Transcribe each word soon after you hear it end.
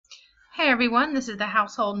Hey everyone, this is the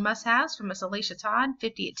Household Must-Haves from Miss Alicia Todd,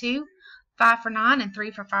 50 at 2, 5 for 9, and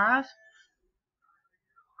 3 for 5.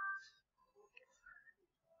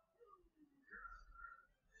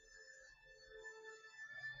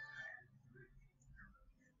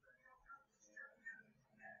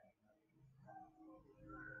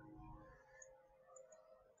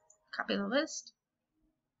 Copy the list.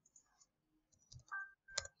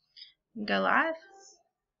 Go live.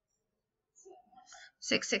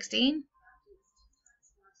 616.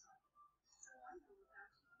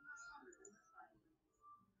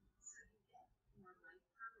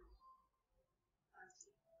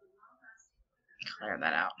 Clear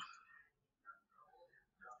that out.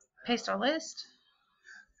 Paste our list.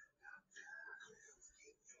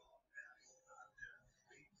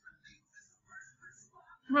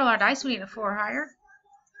 Roll our dice. We need a 4 higher.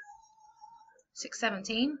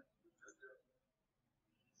 617.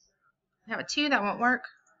 We have a 2, that won't work.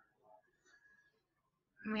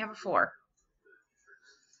 And we have a 4.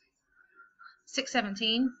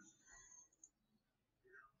 617.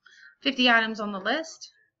 50 items on the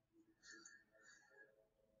list.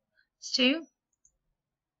 It's 2.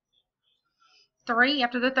 3.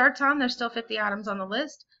 After the third time, there's still 50 items on the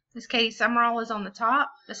list. Miss Katie Summerall is on the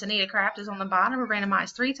top. Miss Anita Kraft is on the bottom. We're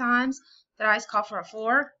randomized 3 times. The dice call for a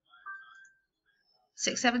 4.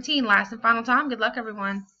 617, last and final time. Good luck,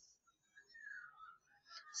 everyone.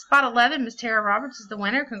 Spot 11, Miss Tara Roberts is the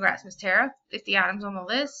winner. Congrats, Miss Tara. 50 items on the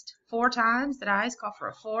list. 4 times. The dice call for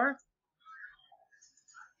a 4.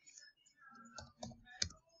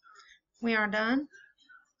 We are done.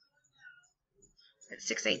 At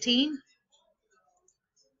 618.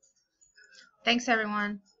 Thanks,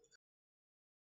 everyone.